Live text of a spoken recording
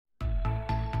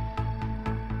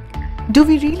Do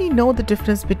we really know the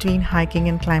difference between hiking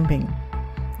and climbing?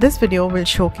 This video will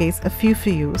showcase a few for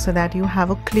you so that you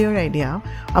have a clear idea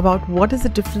about what is the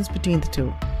difference between the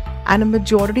two. And a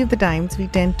majority of the times we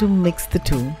tend to mix the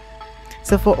two.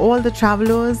 So for all the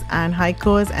travelers and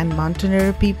hikers and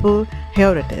mountaineer people,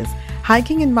 here it is.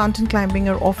 Hiking and mountain climbing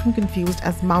are often confused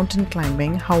as mountain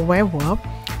climbing. However,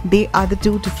 they are the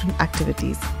two different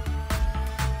activities.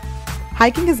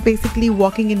 Hiking is basically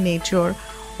walking in nature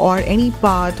or any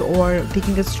path, or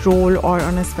taking a stroll or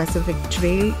on a specific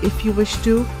trail if you wish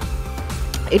to.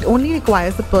 It only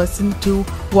requires the person to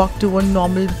walk to a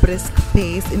normal brisk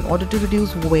pace in order to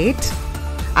reduce weight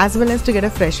as well as to get a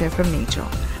fresh air from nature.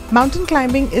 Mountain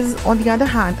climbing is, on the other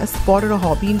hand, a sport or a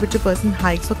hobby in which a person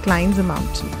hikes or climbs a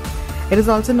mountain. It is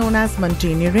also known as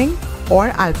mountaineering or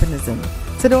alpinism,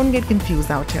 so don't get confused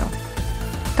out here.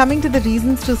 Coming to the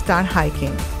reasons to start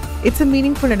hiking. It's a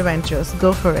meaningful adventure, so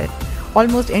go for it.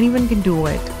 Almost anyone can do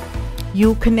it.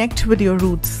 You connect with your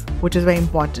roots, which is very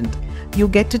important. You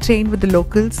get to train with the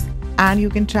locals and you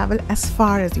can travel as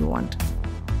far as you want.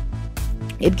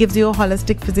 It gives you a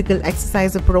holistic physical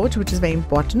exercise approach, which is very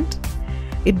important.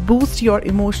 It boosts your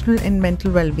emotional and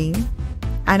mental well-being,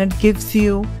 and it gives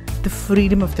you the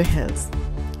freedom of the hills.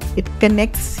 It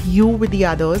connects you with the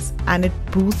others and it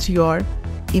boosts your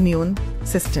immune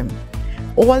system.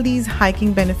 All these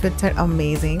hiking benefits are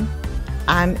amazing,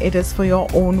 and it is for your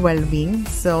own well-being.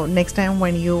 So next time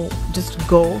when you just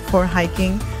go for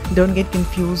hiking, don't get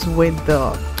confused with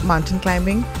the mountain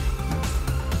climbing.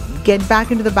 Get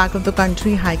back into the back of the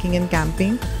country hiking and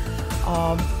camping.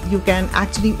 You can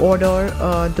actually order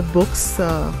the books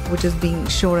which is being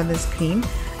shown on the screen,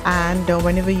 and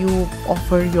whenever you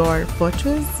offer your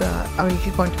purchase, our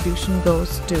weekly contribution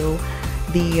goes to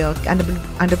the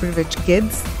underprivileged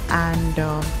kids and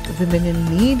women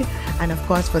in need, and of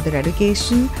course for their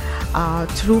education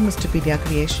through Mr.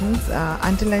 Creations.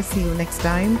 Until I see you next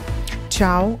time,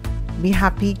 ciao, be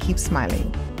happy, keep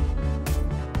smiling.